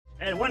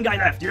And one guy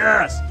left,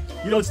 yes!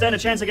 You don't stand a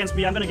chance against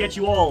me, I'm gonna get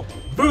you all.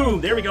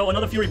 Boom! There we go,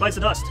 another Fury bites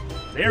the dust.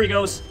 There he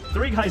goes.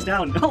 3 guys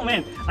down. Oh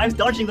man, I'm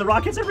dodging the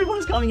rockets, everyone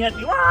is coming at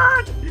me.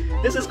 What?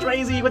 This is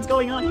crazy, what's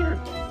going on here?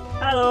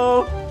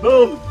 Hello!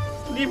 Boom!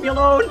 Leave me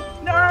alone!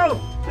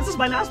 No! This is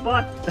my last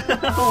bot.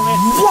 Oh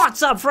man.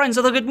 What's up, friends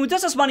of the good mood?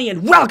 This is Manni,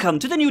 and welcome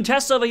to the new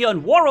test server here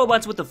on War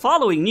Robots with the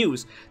following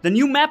news. The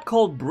new map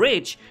called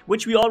Bridge,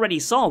 which we already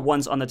saw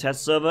once on the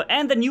test server,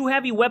 and the new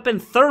heavy weapon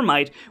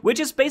Thermite, which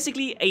is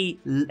basically a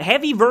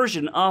heavy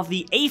version of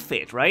the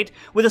Aphid, right?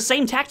 With the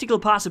same tactical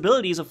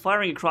possibilities of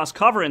firing across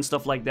cover and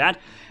stuff like that.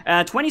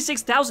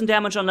 26,000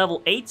 damage on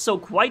level 8, so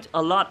quite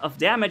a lot of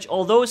damage,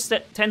 although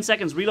 10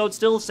 seconds reload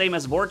still, same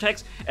as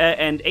Vortex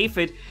and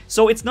Aphid,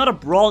 so it's not a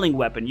brawling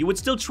weapon. You would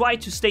still try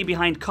to stay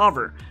behind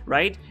cover,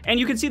 right? And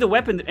you can see the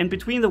weapon, and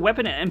between the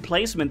weapon and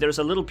placement, there's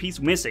a little piece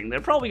missing. They're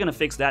probably gonna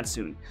fix that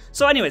soon.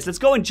 So anyways, let's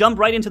go and jump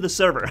right into the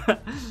server.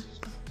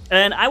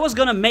 And I was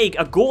gonna make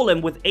a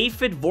golem with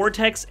Aphid,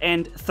 Vortex,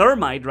 and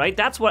Thermite, right?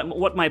 That's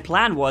what my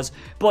plan was,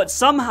 but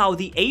somehow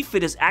the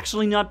Aphid is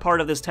actually not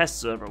part of this test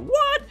server.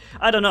 What?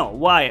 I don't know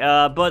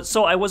why, but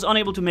so I was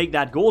unable to make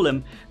that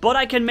golem, but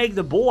I can make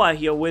the boa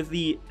here with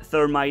the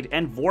Thermite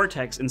and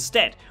Vortex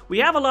instead. We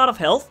have a lot of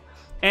health,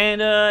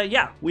 and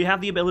yeah, we have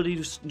the ability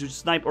to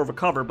snipe over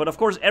cover, but of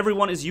course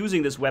everyone is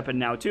using this weapon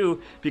now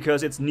too,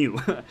 because it's new.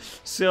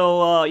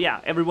 So yeah,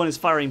 everyone is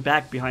firing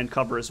back behind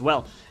cover as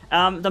well.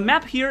 The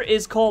map here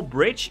is called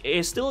Bridge.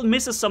 It still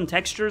misses some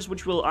textures,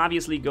 which will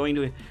obviously going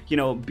to, you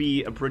know,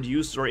 be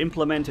produced or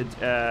implemented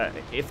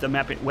if the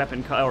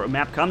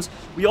map comes.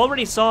 We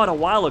already saw it a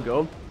while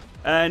ago,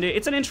 and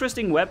it's an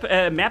interesting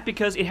map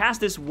because it has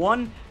this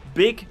one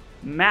big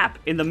map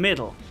in the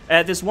middle.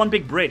 This one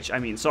big bridge, I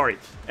mean, sorry.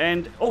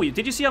 And, oh,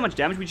 did you see how much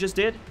damage we just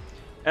did?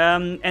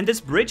 And this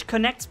bridge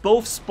connects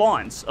both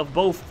spawns of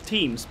both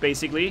teams,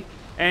 basically,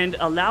 and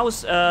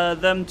allows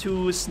them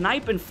to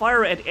snipe and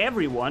fire at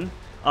everyone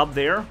up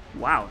there.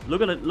 Wow,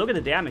 look at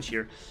the damage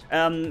here.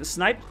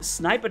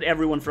 Snipe at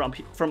everyone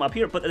from up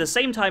here, but at the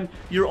same time,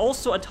 you're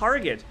also a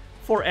target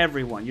for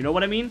everyone, you know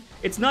what I mean?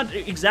 It's not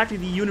exactly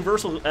the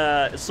universal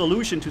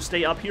solution to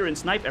stay up here and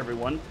snipe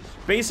everyone.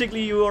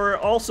 Basically, you are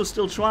also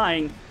still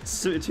trying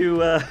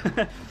to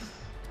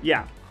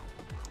yeah,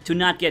 to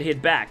not get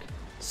hit back.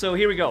 So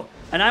here we go.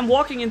 And I'm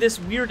walking in this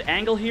weird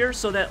angle here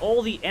so that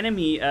all the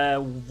enemy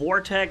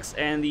Vortex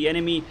and the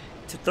enemy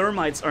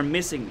Thermites are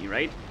missing me,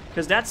 right?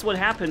 Because that's what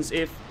happens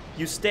if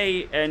you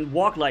stay and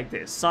walk like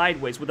this,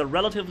 sideways, with a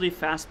relatively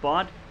fast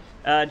bot.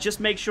 Just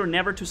make sure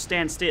never to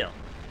stand still.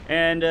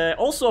 And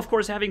also, of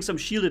course, having some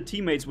shielded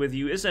teammates with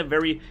you is a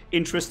very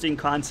interesting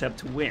concept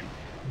to win.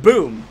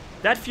 Boom!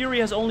 That Fury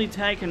has only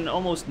taken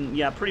almost,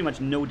 yeah, pretty much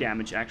no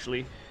damage,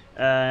 actually.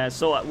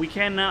 So we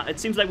can now, it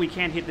seems like we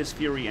can't hit this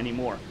Fury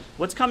anymore.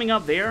 What's coming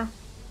up there?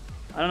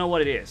 I don't know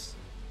what it is.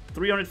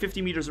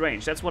 350 meters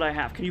range, that's what I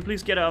have. Can you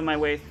please get out of my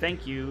way?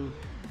 Thank you.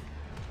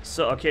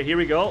 So, okay, here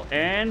we go,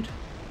 and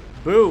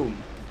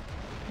boom.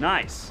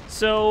 Nice.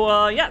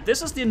 So, yeah,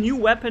 this is the new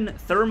weapon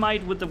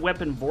Thermite with the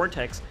weapon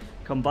Vortex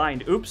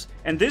combined. Oops.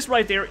 And this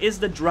right there is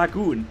the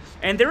Dragoon.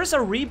 And there is a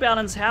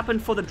rebalance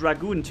happened for the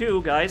Dragoon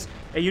too, guys.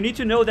 And you need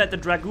to know that the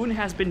Dragoon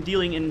has been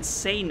dealing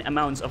insane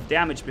amounts of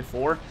damage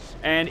before.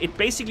 And it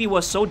basically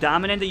was so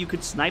dominant that you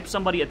could snipe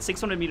somebody at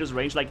 600 meters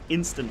range, like,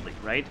 instantly,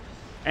 right?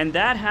 And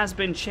that has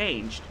been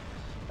changed.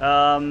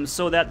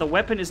 So that the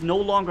weapon is no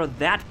longer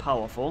that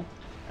powerful.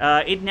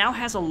 It now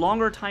has a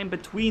longer time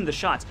between the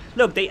shots.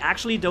 Look, they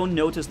actually don't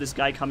notice this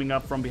guy coming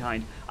up from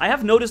behind. I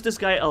have noticed this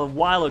guy a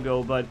while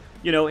ago, but,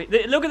 you know,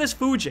 look at this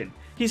Fujin.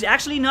 He's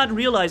actually not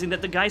realizing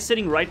that the guy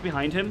sitting right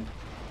behind him.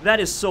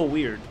 That is so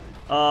weird.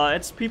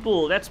 That's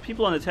people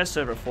on the test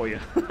server for you.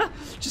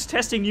 Just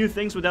testing new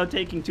things without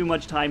taking too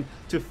much time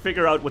to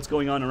figure out what's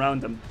going on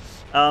around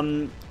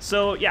them.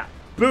 So, yeah.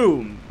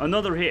 Boom.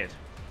 Another hit.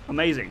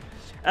 Amazing.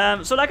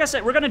 So like I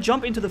said, we're gonna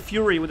jump into the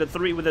Fury with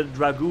the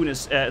Dragoon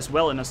as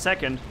well in a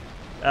second,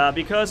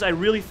 because I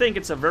really think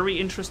it's a very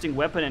interesting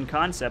weapon and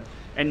concept.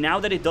 And now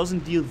that it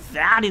doesn't deal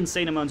that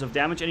insane amounts of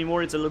damage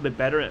anymore, it's a little bit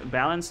better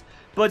balanced.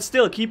 But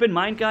still, keep in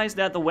mind, guys,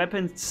 that the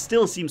weapon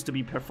still seems to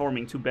be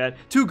performing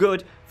too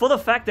good for the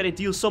fact that it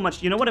deals so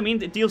much. You know what I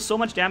mean? It deals so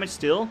much damage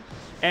still,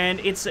 and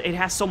it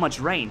has so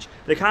much range.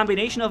 The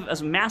combination of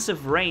a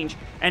massive range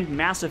and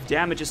massive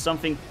damage is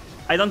something.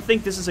 I don't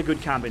think this is a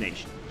good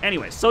combination.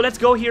 Anyway, so let's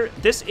go here.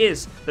 This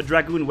is the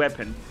Dragoon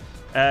weapon.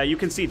 You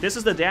can see this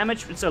is the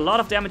damage. It's a lot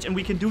of damage, and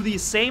we can do the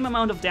same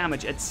amount of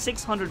damage at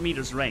 600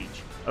 meters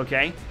range.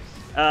 Okay,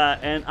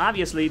 and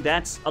obviously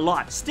that's a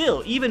lot.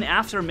 Still, even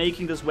after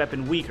making this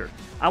weapon weaker,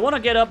 I want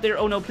to get up there.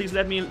 Oh no, please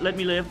let me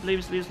live,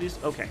 please.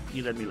 Okay,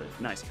 he let me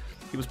live. Nice.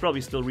 He was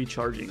probably still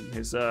recharging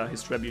his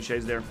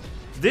trebuchets there.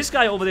 This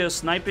guy over there is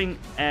sniping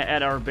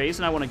at our base,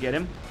 and I want to get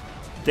him.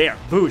 There,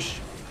 boosh.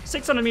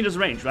 600 meters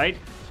range, right?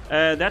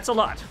 That's a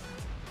lot.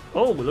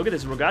 Oh, look at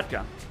this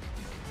Rogatka.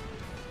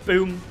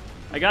 Boom.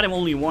 I got him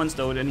only once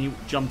though, then he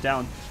jumped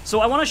down. So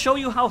I want to show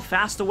you how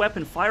fast the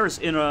weapon fires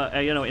in a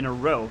in a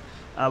row.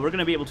 We're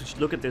gonna be able to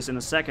look at this in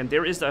a second.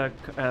 There is a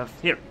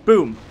here.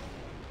 Boom,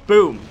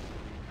 boom,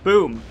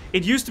 Boom.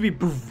 It used to be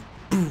boof,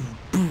 boof,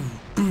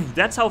 boof, boof.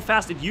 That's how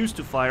fast it used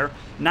to fire.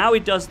 Now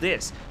it does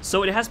this.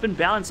 So it has been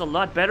balanced a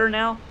lot better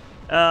now.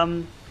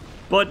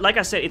 But like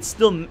I said, it's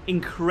still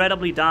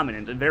incredibly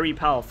dominant and very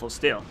powerful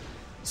still.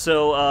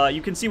 So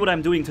you can see what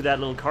I'm doing to that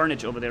little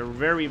carnage over there.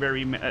 Very,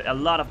 a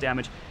lot of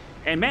damage.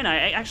 And man,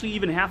 I actually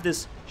even have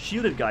this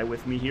shielded guy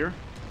with me here.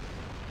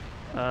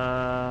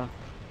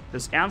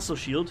 This Ansel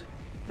shield.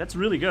 That's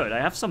really good. I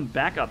have some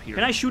backup here.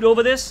 Can I shoot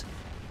over this?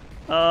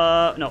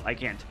 No, I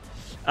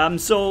can't.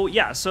 So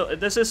yeah, so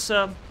this is,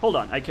 hold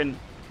on. I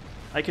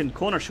can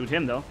corner shoot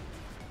him though.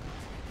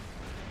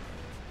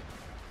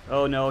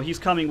 Oh no, he's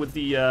coming with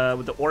the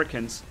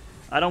Orkans.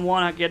 I don't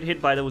want to get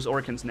hit by those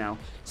Orkans now.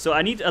 So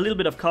I need a little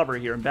bit of cover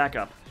here and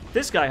backup.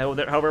 This guy,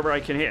 however, I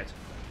can hit.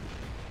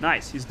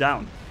 Nice, he's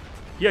down.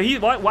 Yeah,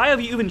 why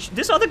have you even...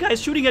 This other guy's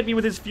shooting at me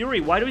with his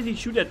Fury. Why does he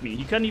shoot at me?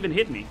 He can't even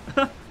hit me.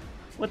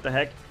 What the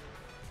heck?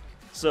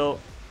 So...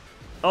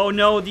 Oh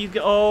no,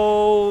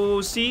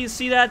 see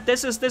that?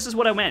 This is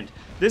what I meant.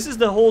 This is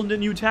the whole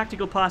new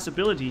tactical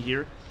possibility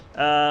here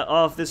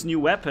of this new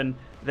weapon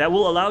that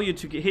will allow you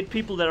to hit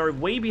people that are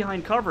way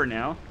behind cover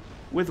now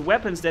with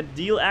weapons that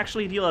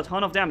actually deal a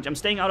ton of damage. I'm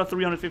staying out of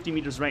 350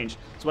 meters range.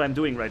 That's what I'm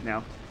doing right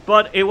now.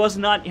 But it was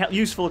not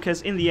useful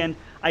because in the end,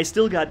 I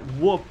still got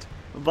whooped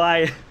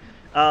by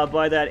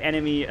that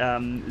enemy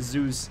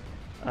Zeus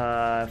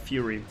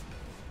Fury.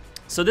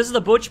 So this is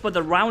the Butch, but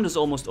the round is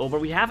almost over.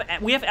 We have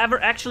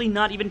actually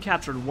not even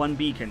captured one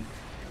beacon.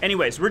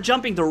 Anyways, we're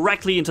jumping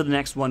directly into the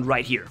next one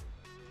right here.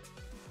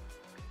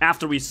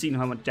 After we've seen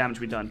how much damage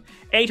we've done.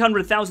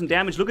 800,000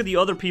 damage. Look at the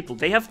other people.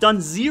 They have done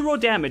 0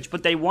 damage,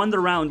 but they won the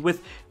round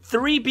with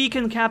 3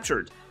 beacons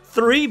captured.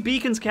 3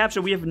 beacons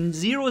captured. We have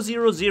 0,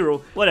 0,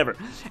 0. Whatever.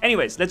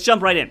 Anyways, let's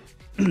jump right in.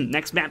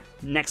 Next map,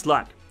 next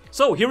luck.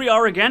 So here we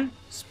are again,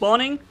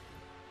 spawning.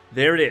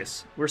 There it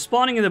is. We're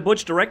spawning in the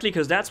Butch directly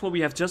because that's what we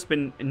have just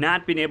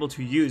not been able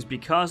to use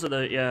because of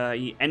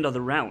the end of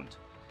the round.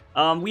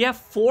 We have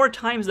 4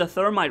 times the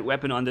Thermite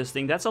weapon on this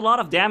thing. That's a lot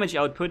of damage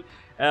output.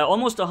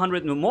 Almost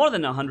 100, no, more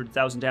than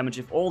 100,000 damage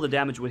if all the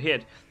damage would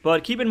hit.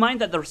 But keep in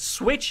mind that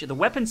the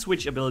weapon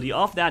switch ability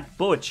of that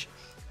Butch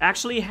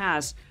actually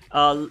has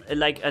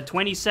like a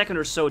 20-second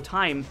or so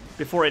time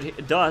before it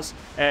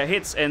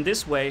hits. And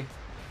this way,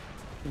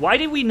 why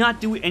did we not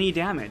do any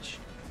damage?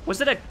 Was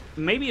it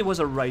maybe it was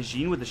a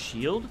Raijin with a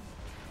shield?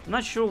 I'm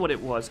not sure what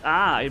it was.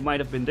 Ah, it might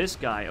have been this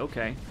guy.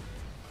 Okay.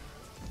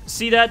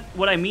 See that?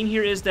 What I mean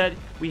here is that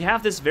we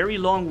have this very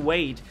long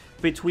wait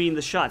between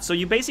the shots. So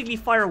you basically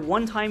fire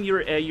one time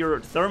your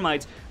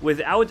Thermites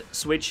without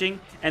switching,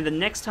 and the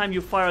next time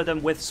you fire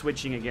them with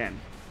switching again.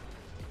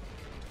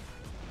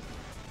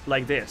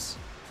 Like this.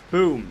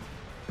 Boom.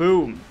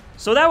 Boom.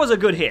 So that was a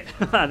good hit.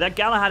 That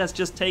Galahad has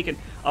just taken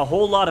a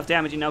whole lot of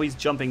damage, and now he's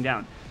jumping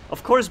down.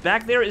 Of course,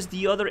 back there is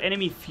the other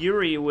enemy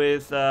Fury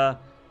with a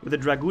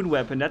Dragoon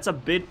weapon. That's a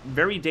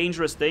very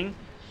dangerous thing.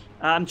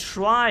 I'm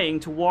trying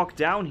to walk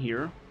down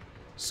here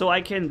so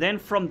I can then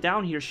from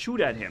down here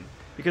shoot at him.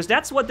 Because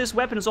that's what this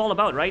weapon is all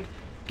about, right?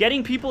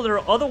 Getting people that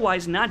are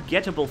otherwise not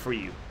gettable for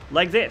you.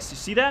 Like this. You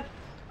see that?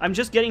 I'm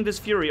just getting this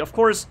Fury. Of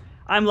course,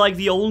 I'm like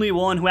the only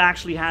one who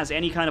actually has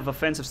any kind of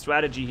offensive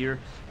strategy here.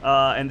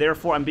 And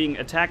therefore, I'm being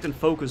attacked and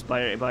focused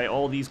by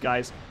all these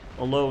guys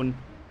alone.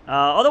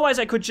 Otherwise,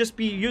 I could just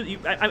be...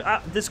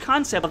 this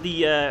concept of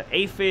the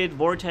Aphid,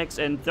 Vortex,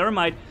 and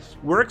Thermite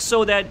works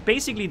so that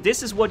basically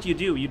this is what you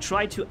do. You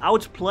try to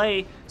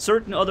outplay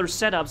certain other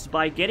setups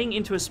by getting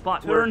into a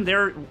spot, turn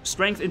their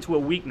strength into a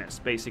weakness,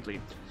 basically.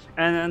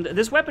 And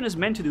this weapon is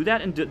meant to do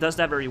that and does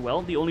that very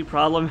well. The only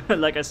problem,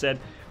 like I said,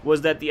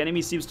 was that the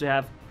enemy seems to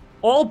have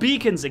all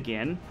beacons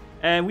again.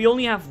 And we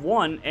only have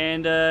one,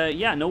 and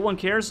yeah, no one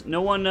cares.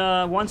 No one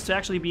wants to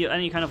actually be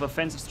any kind of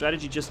offensive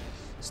strategy, just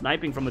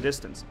sniping from a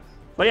distance.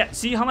 But yeah,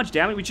 see how much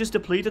damage we just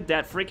depleted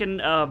that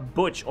freaking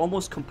Butch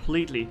almost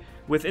completely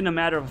within a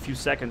matter of a few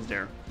seconds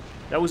there.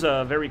 That was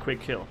a very quick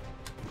kill.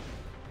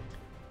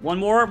 One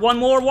more,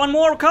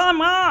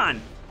 come on!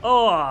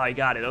 Oh, I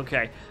got it,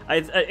 okay.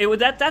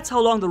 That's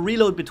how long the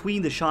reload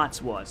between the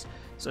shots was.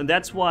 So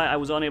that's why I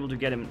was unable to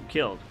get him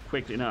killed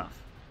quickly enough.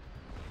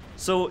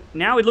 So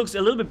now it looks a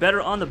little bit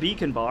better on the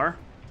beacon bar.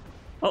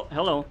 Oh,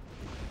 hello.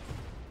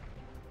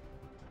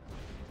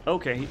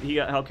 Okay,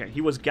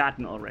 he was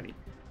gotten already.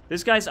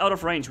 This guy's out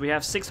of range. We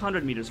have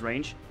 600 meters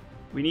range.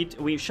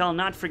 We shall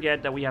not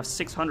forget that we have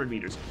 600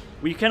 meters.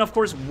 We can, of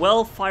course,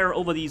 well fire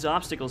over these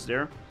obstacles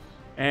there.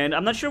 And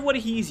I'm not sure what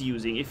he's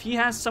using. If he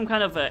has some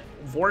kind of a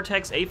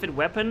Vortex Aphid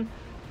weapon,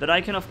 that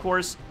I can, of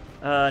course,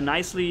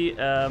 nicely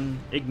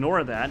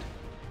ignore that.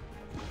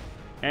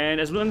 And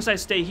as long as I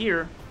stay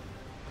here,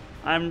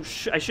 I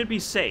should be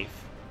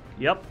safe.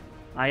 Yep,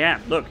 I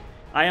am. Look.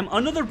 I am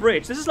under the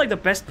bridge. This is like the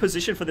best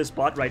position for this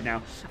bot right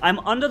now. I'm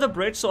under the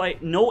bridge, so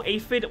no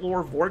Aphid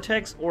or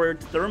Vortex or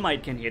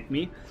Thermite can hit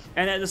me.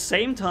 And at the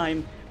same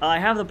time, I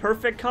have the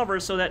perfect cover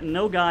so that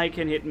no guy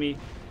can hit me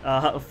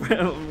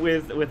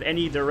with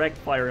any direct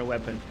fire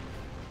weapon.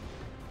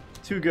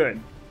 Too good.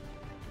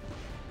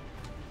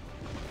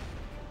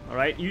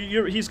 Alright,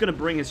 he's gonna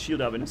bring his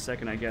shield up in a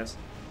second, I guess.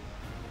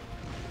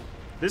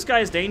 This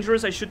guy is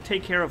dangerous. I should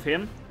take care of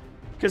him.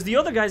 Because the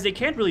other guys, they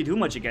can't really do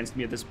much against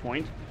me at this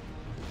point.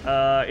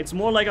 It's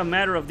more like a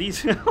matter of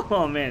these...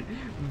 Oh, man.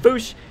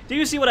 Boosh. Do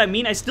you see what I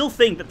mean? I still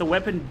think that the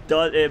weapon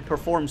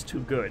performs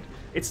too good.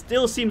 It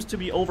still seems to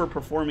be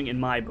overperforming in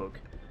my book.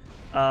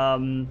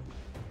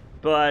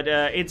 But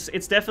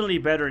it's definitely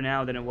better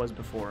now than it was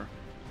before.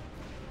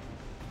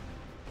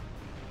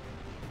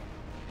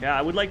 Yeah,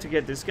 I would like to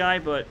get this guy,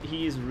 but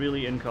he's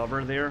really in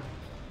cover there.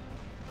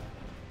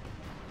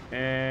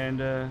 And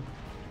there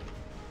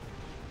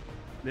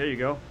you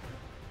go.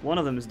 One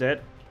of them is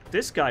dead.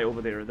 This guy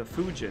over there, the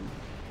Fujin.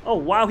 Oh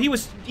wow, he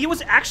was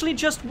actually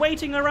just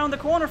waiting around the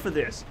corner for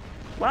this.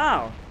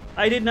 Wow.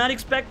 I did not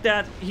expect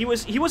that.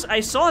 I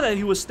saw that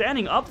he was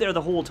standing up there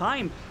the whole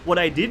time. What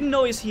I didn't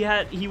know is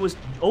he was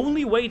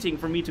only waiting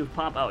for me to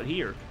pop out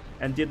here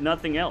and did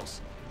nothing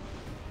else.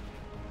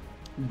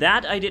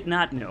 That I did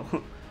not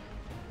know.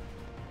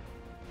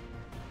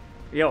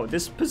 Yo,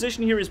 this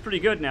position here is pretty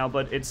good now,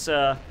 but it's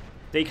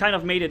they kind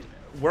of made it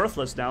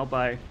worthless now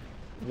by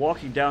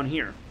walking down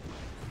here.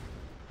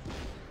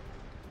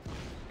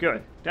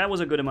 Good. That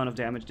was a good amount of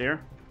damage there.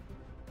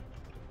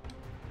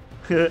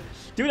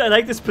 Dude, I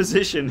like this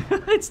position.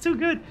 It's too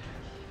good.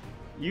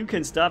 You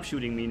can stop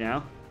shooting me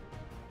now.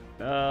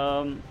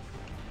 Boom.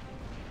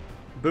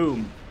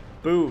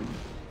 Boom.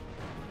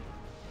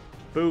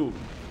 Boom.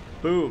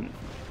 Boom.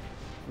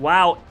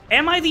 Wow.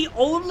 Am I the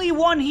only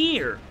one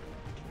here?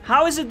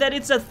 How is it that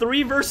it's a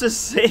 3 versus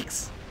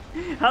 6?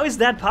 How is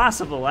that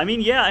possible? I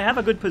mean, yeah, I have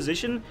a good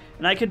position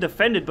and I can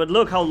defend it, but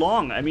look how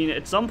long. I mean,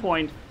 at some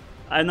point,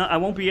 I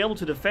won't be able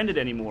to defend it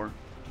anymore.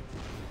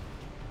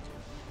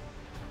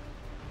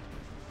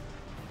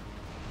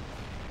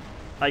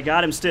 I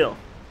got him still.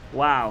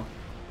 Wow.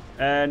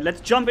 And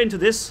let's jump into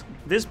this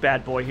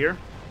bad boy here.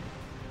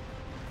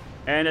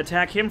 And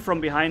attack him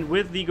from behind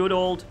with the good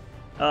old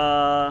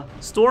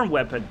storm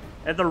weapon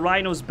at the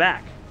rhino's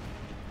back.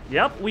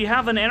 Yep, we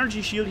have an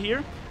energy shield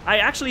here. I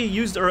actually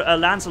used a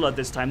Lancelot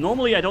this time.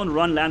 Normally I don't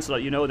run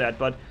Lancelot, you know that,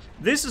 but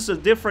this is a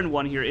different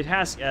one here. It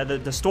has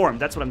the Storm,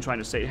 that's what I'm trying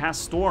to say. It has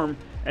Storm,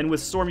 and with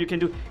Storm you can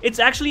do... It's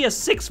actually a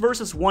 6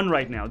 versus 1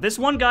 right now. This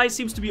one guy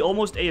seems to be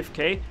almost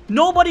AFK.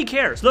 Nobody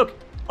cares. Look,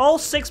 all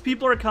 6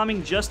 people are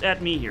coming just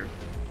at me here.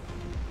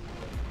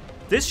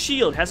 This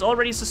shield has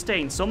already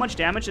sustained so much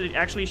damage that it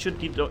actually should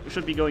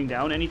be going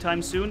down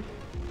anytime soon,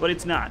 but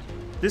it's not.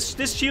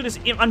 This shield is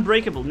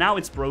unbreakable. Now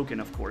it's broken,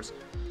 of course.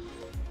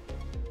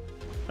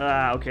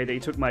 Ah, okay, they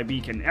took my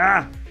beacon.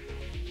 Ah!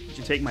 Did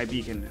you take my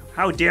beacon?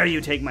 How dare you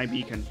take my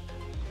beacon?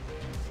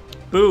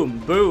 Boom,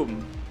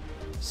 boom.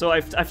 So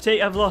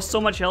I've lost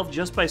so much health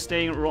just by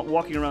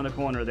walking around the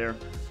corner there.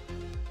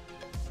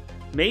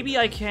 Maybe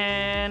I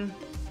can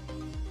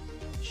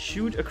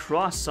shoot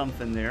across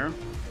something there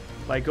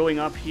by going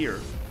up here.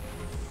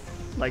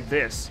 Like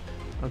this.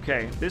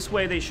 Okay, this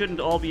way they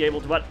shouldn't all be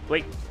able to... What?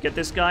 Wait, get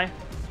this guy?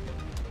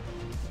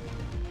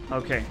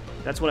 Okay,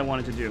 that's what I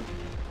wanted to do.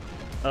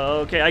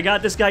 Okay, I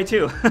got this guy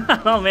too.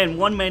 Oh man,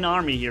 one main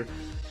army here.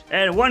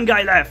 And one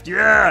guy left,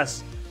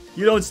 yes!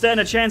 You don't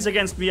stand a chance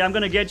against me, I'm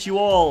gonna get you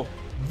all.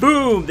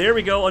 Boom! There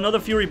we go, another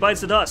Fury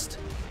bites the dust.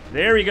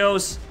 There he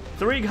goes.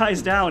 3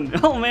 guys down.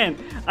 Oh man,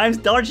 I'm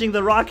dodging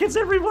the rockets,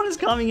 everyone is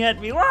coming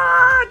at me.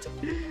 What?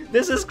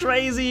 This is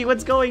crazy,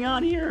 what's going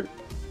on here?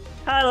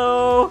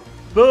 Hello!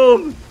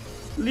 Boom!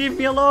 Leave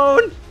me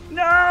alone!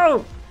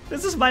 No!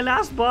 This is my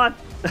last bot.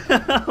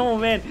 Oh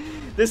man.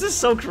 This is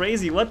so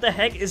crazy. What the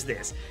heck is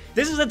this?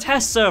 This is a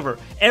test server.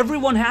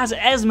 Everyone has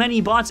as many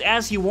bots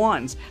as he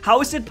wants.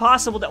 How is it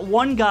possible that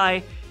one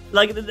guy,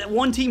 like that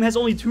one team has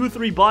only 2 or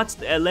 3 bots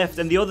left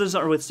and the others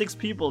are with 6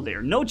 people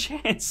there? No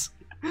chance.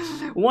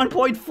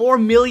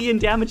 1.4 million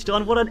damage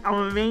done. What an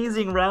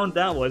amazing round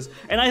that was.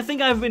 And I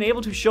think I've been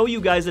able to show you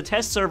guys the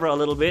test server a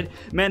little bit.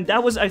 Man,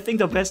 that was, I think,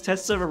 the best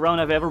test server round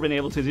I've ever been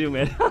able to do,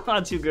 man.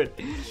 Too good.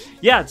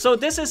 Yeah, so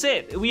this is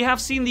it. We have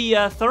seen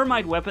the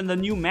Thermite weapon, the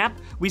new map.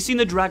 We've seen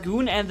the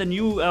Dragoon and the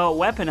new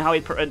weapon, how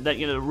it,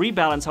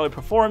 rebalance, how it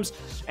performs.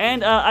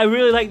 And I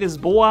really like this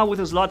Boa with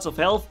his lots of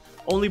health.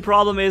 Only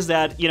problem is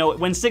that, you know,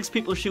 when 6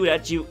 people shoot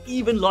at you,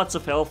 even lots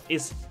of health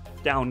is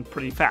down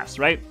pretty fast,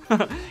 right?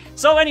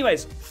 So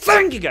anyways,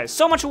 thank you guys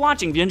so much for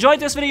watching. If you enjoyed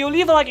this video,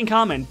 leave a like and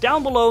comment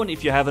down below, and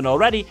if you haven't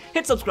already,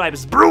 hit subscribe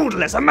as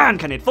brutal as a man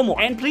can hit for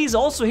more. And please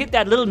also hit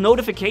that little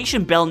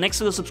notification bell next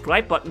to the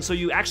subscribe button so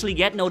you actually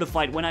get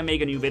notified when I make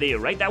a new video,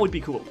 right? That would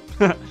be cool.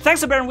 Thanks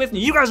for bearing with me.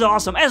 You guys are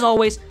awesome. As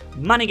always,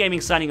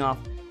 Manni-Gaming signing off.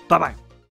 Bye-bye.